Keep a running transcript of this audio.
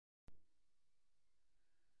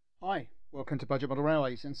Hi, welcome to Budget Model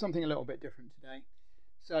Railways, and something a little bit different today.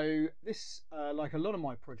 So this, like a lot of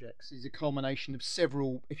my projects, is a culmination of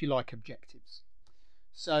several, if you like, objectives.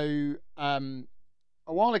 So a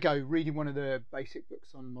while ago, reading one of the basic books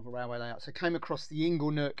on model railway layouts, I came across the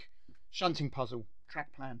Inglenook Shunting puzzle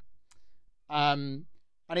track plan. And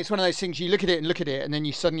it's one of those things, you look at it and look at it, and then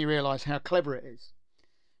you suddenly realise how clever it is,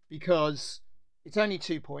 because it's only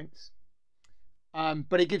 2 points,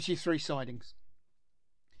 but it gives you 3 sidings.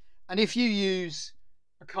 And if you use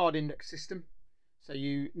a card index system, so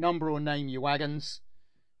you number or name your wagons,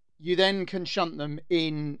 you then can shunt them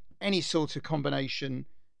in any sort of combination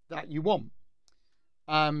that you want,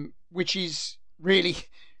 which is really,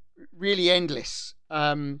 really endless.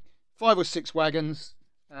 5 or 6 wagons,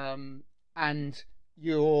 and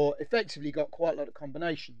you're effectively got quite a lot of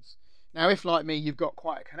combinations. Now, if like me, you've got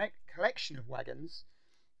quite a collection of wagons,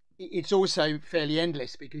 it's also fairly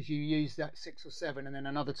endless, because you use that 6 or 7 and then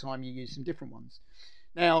another time you use some different ones.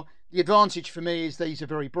 Now, the advantage for me is these are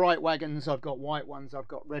very bright wagons. I've got white ones, I've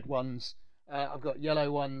got red ones, I've got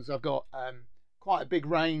yellow ones, I've got quite a big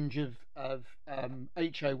range of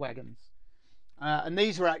HO wagons. And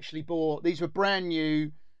these were actually bought, these were brand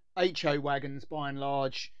new HO wagons by and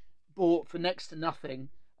large, bought for next to nothing.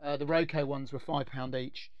 The Roco ones were £5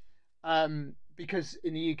 each, because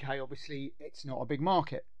in the UK, obviously, it's not a big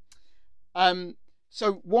market.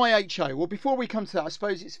 So why HO? Well, before we come to that, I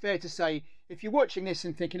suppose it's fair to say, if you're watching this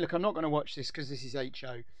and thinking, look, I'm not going to watch this because this is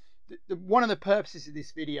HO, one of the purposes of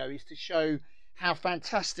this video is to show how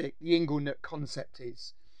fantastic the Inglenook concept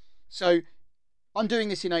is. So I'm doing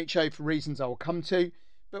this in HO for reasons I will come to,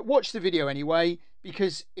 but watch the video anyway,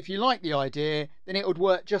 because if you like the idea, then it would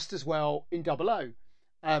work just as well in 00.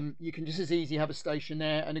 You can just as easily have a station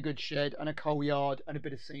there and a good shed and a coal yard and a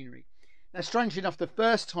bit of scenery. Now, strangely enough, the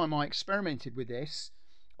first time I experimented with this,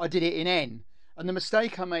 I did it in N. And the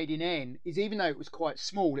mistake I made in N is, even though it was quite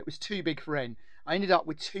small, it was too big for N. I ended up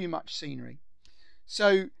with too much scenery.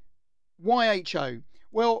 So why HO?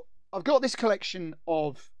 Well, I've got this collection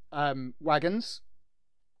of wagons,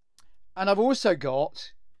 and I've also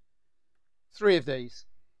got 3 of these.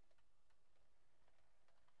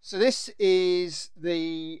 So this is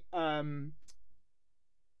the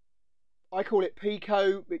I call it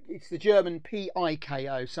Piko. It's the German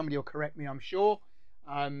Piko. Somebody will correct me, I'm sure,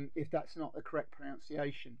 if that's not the correct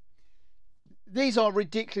pronunciation. These are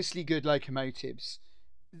ridiculously good locomotives.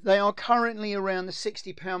 They are currently around the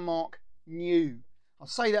 £60 mark new. I'll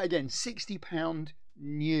say that again, £60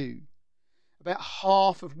 new. About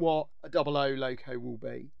half of what a 00 loco will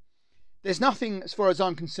be. There's nothing, as far as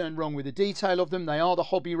I'm concerned, wrong with the detail of them. They are the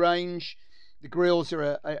hobby range. The grills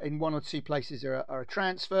are in 1 or 2 places are a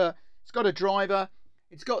transfer. It's got a driver.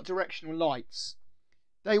 It's got directional lights.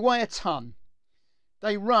 They weigh a ton.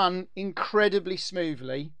 They run incredibly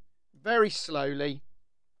smoothly, very slowly,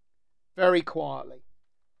 very quietly.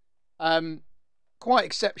 Quite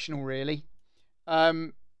exceptional, really.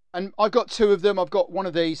 And I've got 2 of them. I've got one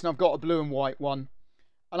of these, and I've got a blue and white one.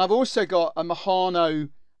 And I've also got a Mehano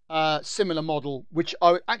similar model, which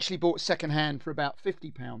I actually bought second hand for about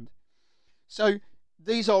 £50. So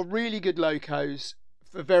these are really good locos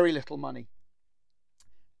for very little money,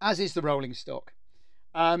 as is the rolling stock.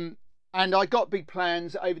 And I got big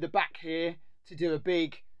plans over the back here to do a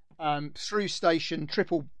big through station,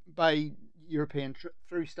 triple bay European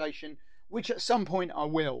through station, which at some point I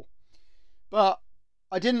will. But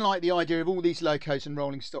I didn't like the idea of all these locos and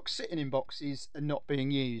rolling stock sitting in boxes and not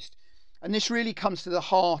being used. And this really comes to the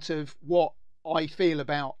heart of what I feel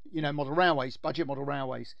about, model railways, budget model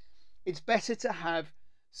railways. It's better to have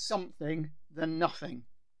something than nothing.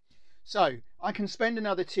 So I can spend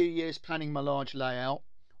another 2 years planning my large layout,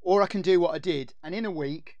 or I can do what I did, and in a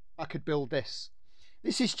week I could build this.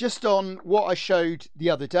 This is just on what I showed the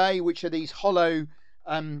other day, which are these hollow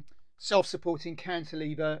self-supporting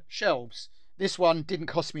cantilever shelves. This one didn't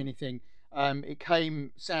cost me anything. It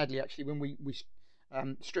came, sadly, actually, when we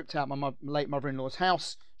stripped out my late mother-in-law's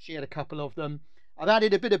house. She had a couple of them. I've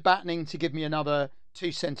added a bit of battening to give me another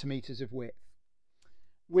 2 centimetres of width.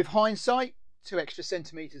 With hindsight, 2 extra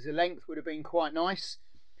centimetres of length would have been quite nice.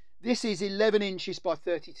 This is 11 inches by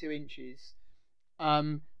 32 inches.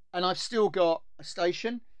 And I've still got a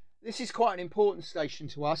station. This is quite an important station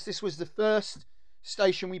to us. This was the first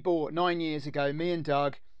station we bought 9 years ago. Me and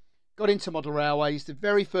Doug got into model railways. The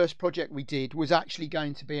very first project we did was actually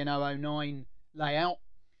going to be an 009 layout.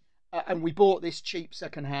 And we bought this cheap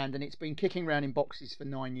second hand, and it's been kicking around in boxes for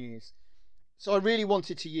 9 years. So I really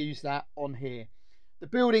wanted to use that on here. The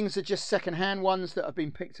buildings are just second hand ones that have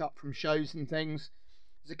been picked up from shows and things.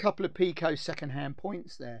 There's a couple of Piko second hand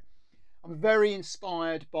points there. I'm very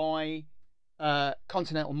inspired by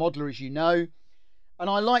Continental modeler, as you know, and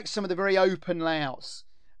I like some of the very open layouts.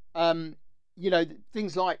 You know,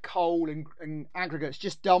 things like coal and aggregates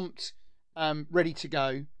just dumped, ready to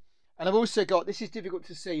go. And I've also got, this is difficult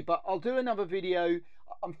to see, but I'll do another video.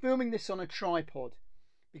 I'm filming this on a tripod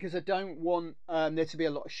because I don't want there to be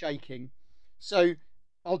a lot of shaking. So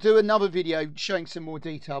I'll do another video showing some more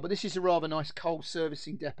detail, but this is a rather nice coal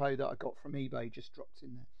servicing depot that I got from eBay, just dropped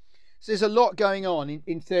in there. So there's a lot going on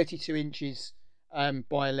in 32 inches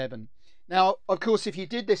by 11. Now, of course, if you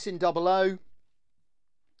did this in 00,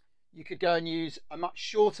 you could go and use a much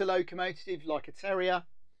shorter locomotive like a Terrier,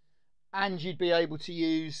 and you'd be able to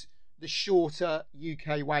use the shorter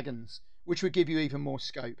UK wagons, which would give you even more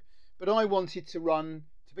scope. But I wanted to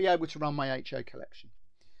be able to run my HO collection.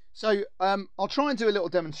 So I'll try and do a little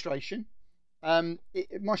demonstration.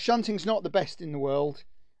 My shunting's not the best in the world,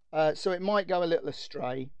 so it might go a little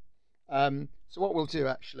astray. So what we'll do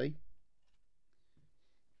actually,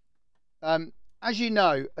 as you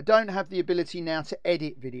know, I don't have the ability now to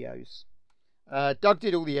edit videos. Doug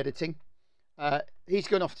did all the editing. He's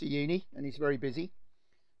gone off to uni and he's very busy.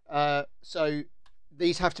 So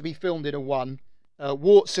these have to be filmed in a one,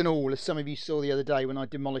 warts and all, as some of you saw the other day when I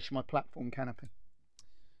demolished my platform canopy.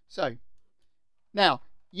 So now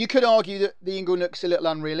you could argue that the Inglenook's a little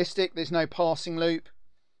unrealistic. There's no passing loop.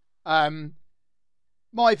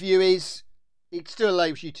 My view is it still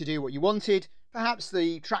allows you to do what you wanted. Perhaps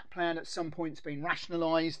the track plan at some point's been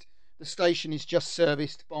rationalised. The station is just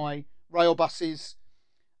serviced by rail buses.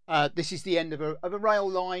 This is the end of a rail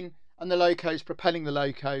line, and the locos propelling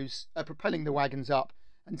the wagons up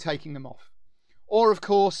and taking them off. Or of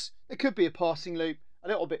course there could be a passing loop a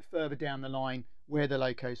little bit further down the line where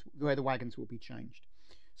the wagons will be changed.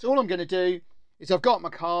 So all I'm going to do is I've got my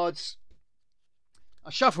cards. I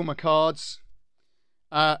shuffle my cards.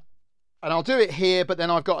 And I'll do it here, but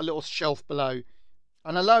then I've got a little shelf below,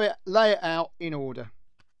 and I lay it out in order.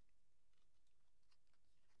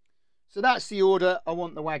 So that's the order I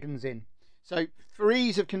want the wagons in. So for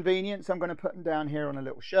ease of convenience, I'm going to put them down here on a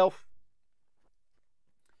little shelf.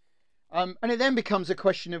 And it then becomes a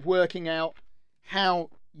question of working out how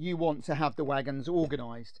you want to have the wagons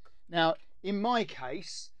organised. Now, in my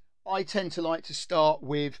case, I tend to like to start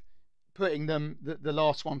with putting them the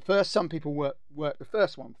last one first. Some people work the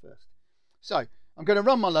first one first. So I'm going to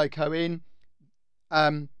run my loco in.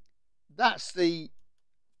 That's the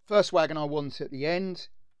first wagon I want at the end.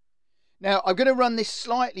 Now I'm going to run this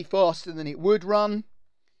slightly faster than it would run,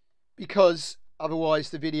 because otherwise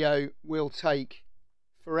the video will take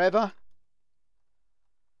forever.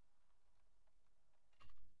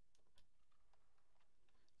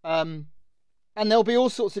 And there'll be all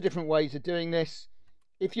sorts of different ways of doing this.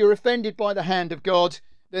 If you're offended by the hand of God,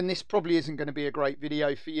 then this probably isn't going to be a great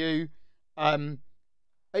video for you.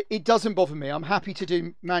 It doesn't bother me. I'm happy to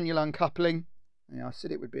do manual uncoupling. Yeah, I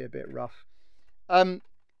said it would be a bit rough.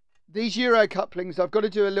 These Euro couplings I've got to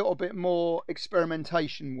do a little bit more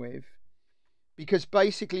experimentation with, because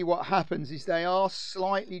basically what happens is they are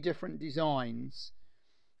slightly different designs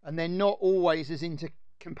and they're not always as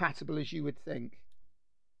incompatible as you would think.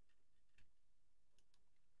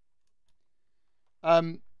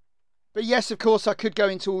 But yes, of course, I could go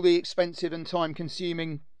into all the expensive and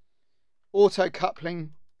time-consuming auto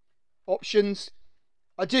coupling options.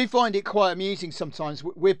 I do find it quite amusing sometimes.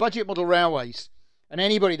 We're budget model railways, and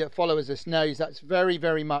anybody that follows us knows that's very,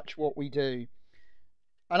 very much what we do.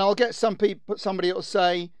 And I'll get somebody that will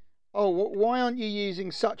say, oh, why aren't you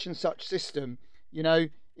using such and such system? You know,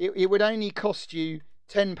 it would only cost you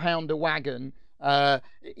 £10 a wagon,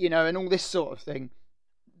 you know, and all this sort of thing.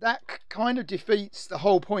 That kind of defeats the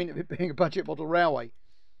whole point of it being a budget model railway.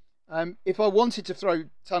 If I wanted to throw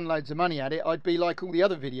ton loads of money at it, I'd be like all the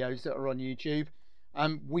other videos that are on YouTube.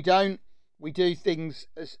 We don't. We do things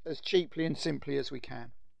as cheaply and simply as we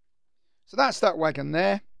can. So that's that wagon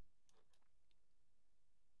there.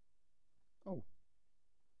 Oh,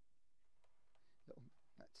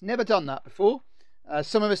 it's never done that before.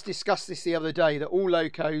 Some of us discussed this the other day, that all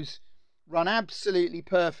locos run absolutely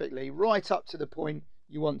perfectly right up to the point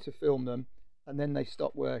you want to film them, and then they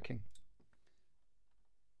stop working.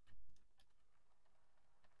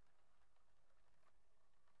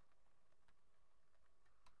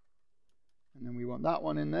 And then we want that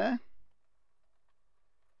one in there,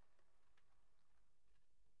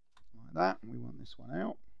 like that, and we want this one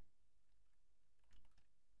out.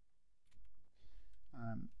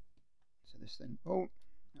 So this thing, oh,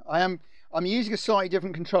 I'm using a slightly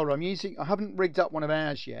different controller. I haven't rigged up one of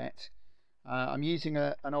ours yet. I'm using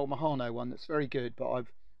an old Mehano one that's very good, but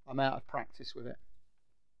I'm out of practice with it.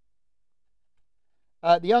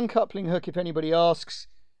 The uncoupling hook, if anybody asks,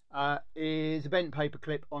 is a bent paper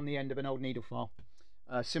clip on the end of an old needle file.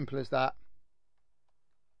 Simple as that.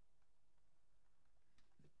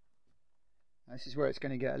 This is where it's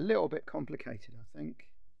going to get a little bit complicated, I think.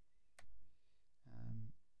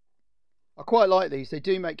 I quite like these. They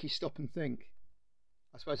do make you stop and think.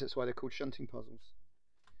 I suppose that's why they're called shunting puzzles.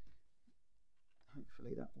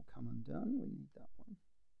 Hopefully that will come undone. We need that one.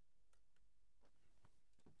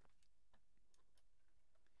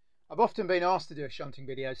 I've often been asked to do a shunting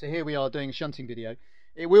video, so here we are doing a shunting video.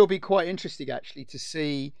 It will be quite interesting actually to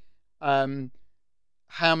see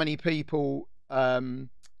how many people, I've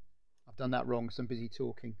done that wrong because I'm busy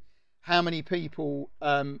talking, how many people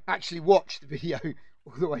actually watch the video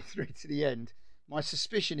all the way through to the end. My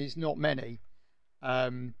suspicion is not many.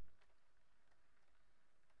 It's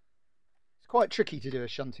quite tricky to do a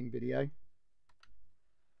shunting video.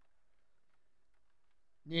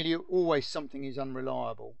 Nearly always something is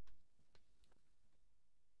unreliable.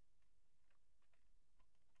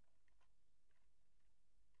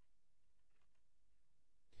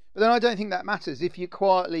 But then I don't think that matters if you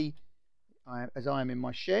quietly, as I am in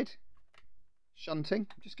my shed, shunting.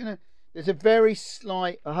 I'm just going to, there's a very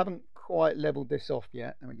slight, I haven't quite leveled this off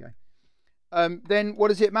yet. There we go. Then what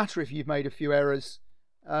does it matter if you've made a few errors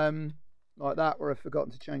like that, or have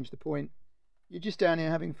forgotten to change the point? You're just down here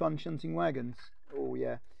having fun shunting wagons. Oh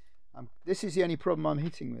yeah. This is the only problem I'm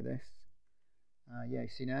hitting with this. Yeah, you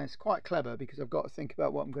see now, it's quite clever because I've got to think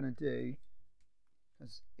about what I'm going to do.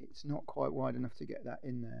 It's not quite wide enough to get that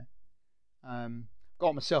in there.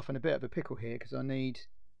 Got myself in a bit of a pickle here because I need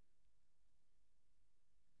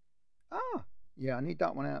I need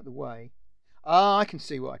that one out of the way. I can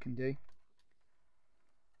see what I can do.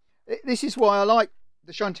 This is why I like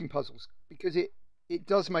the shunting puzzles, because it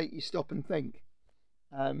does make you stop and think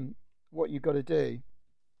what you've got to do.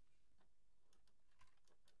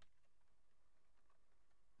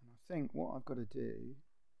 And I think what I've got to do,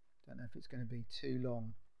 don't know if it's going to be too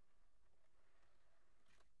long.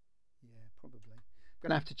 Yeah, probably. I'm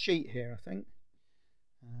going to have to cheat here, I think.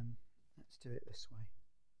 Let's do it this way.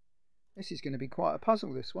 This is going to be quite a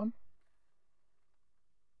puzzle, this one.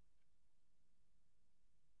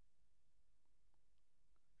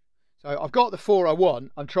 So I've got the 4 I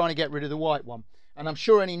want. I'm trying to get rid of the white one. And I'm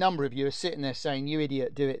sure any number of you are sitting there saying, you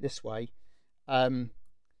idiot, do it this way. But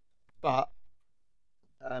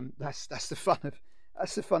that's the fun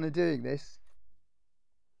of doing this.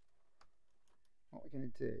 What we're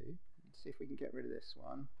going to do, let's see if we can get rid of this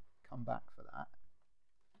one. Come back for that.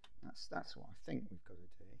 That's what I think we've got to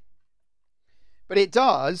do. But it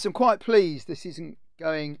does. I'm quite pleased this isn't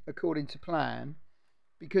going according to plan,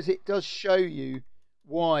 because it does show you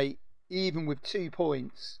why, even with 2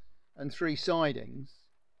 points and 3 sidings,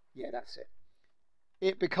 yeah, that's it.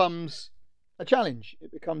 It becomes a challenge.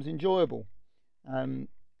 It becomes enjoyable. And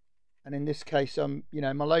in this case, you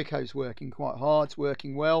know, my loco's working quite hard. It's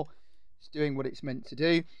working well. It's doing what it's meant to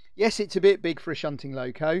do. Yes, it's a bit big for a shunting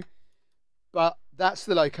loco, but that's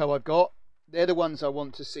the loco I've got. They're the ones I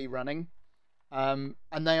want to see running. And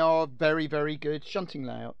they are very, very good shunting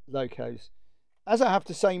locos. As I have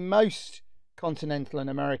to say, most continental and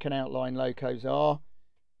American outline locos are.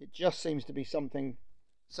 It just seems to be something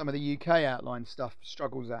some of the UK outline stuff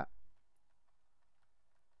struggles at.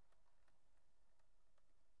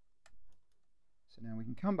 So now we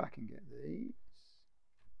can come back and get these.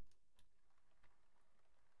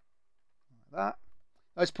 Like that.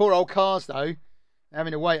 Those poor old cars, though, they're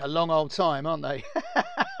having to wait a long old time, aren't they?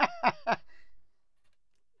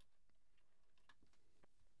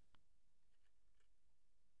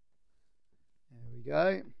 There we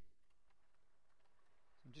go.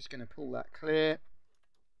 I'm just going to pull that clear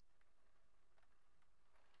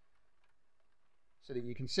so that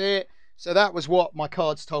you can see it. So that was what my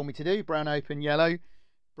cards told me to do. Brown open, yellow,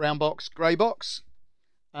 brown box, grey box.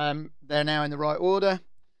 They're now in the right order.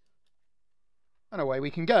 And away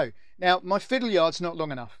we can go. Now, my fiddle yard's not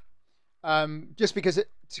long enough. Just because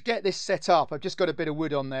to get this set up, I've just got a bit of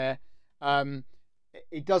wood on there.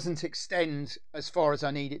 It doesn't extend as far as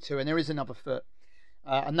I need it to, and there is another foot.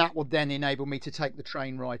 And that will then enable me to take the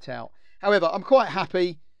train right out. However, I'm quite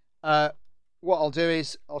happy. What I'll do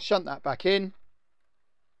is I'll shunt that back in.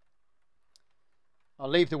 I'll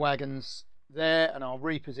leave the wagons there and I'll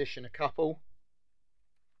reposition a couple.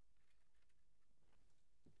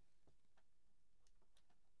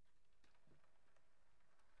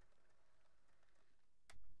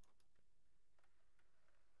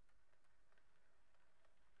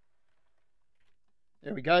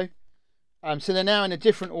 There we go. So they're now in a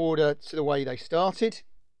different order to the way they started.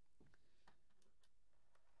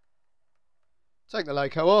 Take the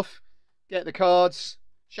loco off, get the cards,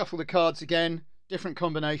 shuffle the cards again, different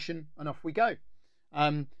combination, and off we go.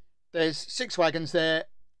 There's 6 wagons there,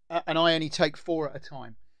 and I only take 4 at a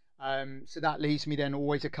time. So that leaves me then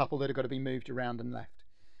always a couple that have got to be moved around and left.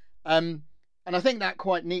 And I think that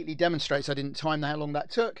quite neatly demonstrates, I didn't time how long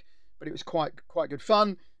that took, but it was quite good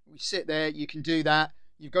fun. We sit there, you can do that.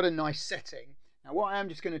 You've got a nice setting. Now what I am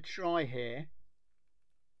just going to try here,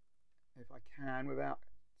 if I can, without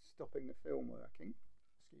stopping the film working.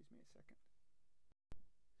 Excuse me a second.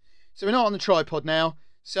 So we're not on the tripod now.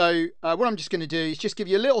 So what I'm just going to do is just give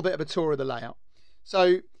you a little bit of a tour of the layout.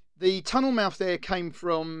 So the tunnel mouth there came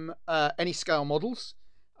from any scale models,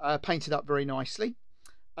 painted up very nicely.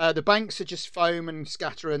 The banks are just foam and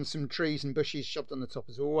scatter and some trees and bushes shoved on the top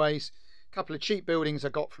as always. A couple of cheap buildings I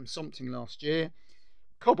got from Shunting last year.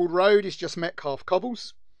 Cobbled road is just Metcalfe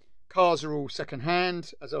cobbles. Cars are all second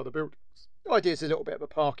hand, as are the buildings. The idea is a little bit of a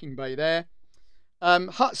parking bay there.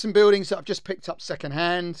 Huts and buildings that I've just picked up second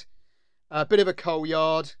hand. A bit of a coal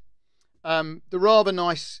yard. The rather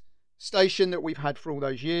nice station that we've had for all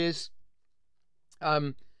those years.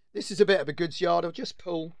 This is a bit of a goods yard. I'll just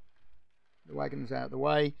pull the wagons out of the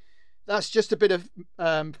way. That's just a bit of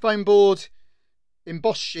foam board,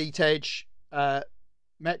 embossed sheet edge,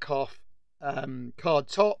 Metcalfe card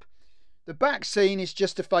top. The back scene is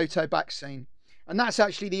just a photo back scene, and that's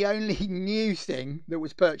actually the only new thing that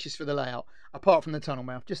was purchased for the layout, apart from the tunnel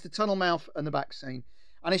mouth. Just the tunnel mouth and the back scene,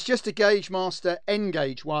 and it's just a Gauge Master N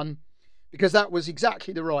gauge one, because that was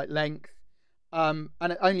exactly the right length, and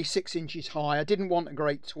only 6 inches high. I didn't want a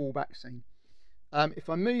great tall back scene. If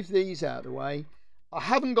I move these out of the way, I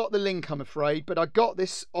haven't got the link, I'm afraid, but I got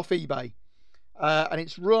this off eBay, and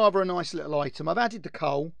it's rather a nice little item. I've added the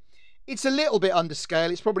coal. It's a little bit under scale.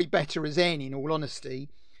 It's probably better as N, in all honesty,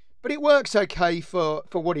 but it works okay for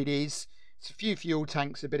what it is. It's a few fuel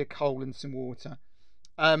tanks, a bit of coal and some water.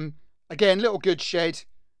 Again, little goods shed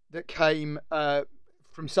that came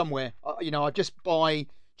from somewhere. You know, I just buy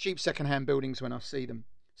cheap second-hand buildings when I see them.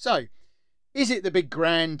 So, is it the big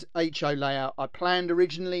grand HO layout I planned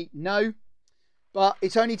originally? No, but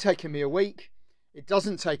it's only taken me a week. It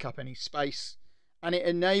doesn't take up any space, and it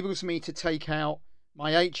enables me to take out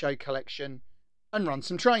my HO collection and run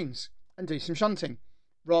some trains and do some shunting,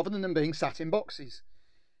 rather than them being sat in boxes.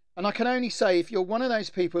 And I can only say, if you're one of those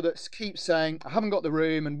people that keeps saying, I haven't got the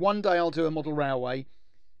room and one day I'll do a model railway,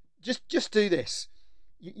 just do this.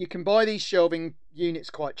 You can buy these shelving units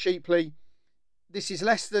quite cheaply. This is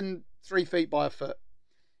less than 3 feet by a foot.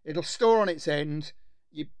 It'll store on its end.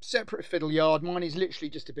 Your separate fiddle yard. Mine is literally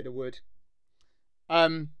just a bit of wood.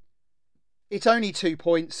 It's only 2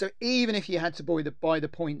 points, so even if you had to buy the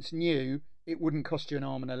points new, it wouldn't cost you an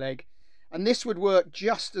arm and a leg. And this would work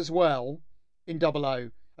just as well in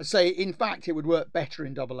 00. I'd say, in fact, it would work better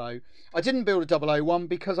in 00. I didn't build a 001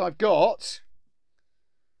 because I've got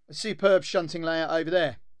a superb shunting layout over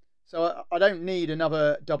there. So I don't need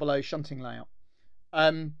another 00 shunting layout.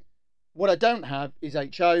 What I don't have is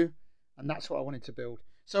HO, and that's what I wanted to build.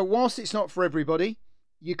 So whilst it's not for everybody,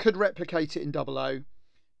 you could replicate it in 00.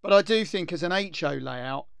 But I do think as an HO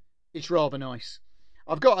layout, it's rather nice.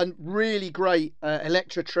 I've got a really great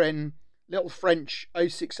Electrotren little French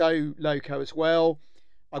 060 loco as well.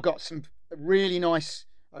 I've got some really nice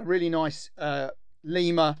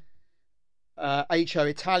Lima HO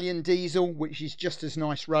Italian diesel, which is just as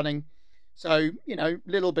nice running. So, you know,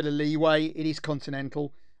 little bit of leeway. It is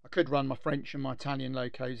continental. I could run my French and my Italian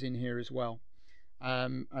locos in here as well.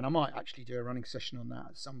 And I might actually do a running session on that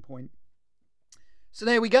at some point. So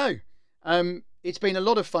there we go. It's been a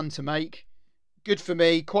lot of fun to make. Good for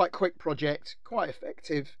me. Quite quick project. Quite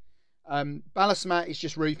effective. Ballast mat is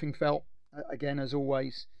just roofing felt, again, as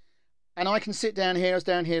always. And I can sit down here. I was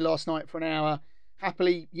down here last night for an hour,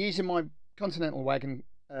 happily using my Continental wagon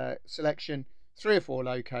selection. 3 or 4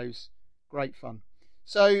 locos. Great fun.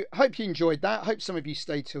 So hope you enjoyed that. Hope some of you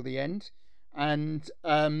stayed till the end. And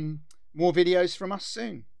more videos from us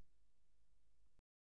soon.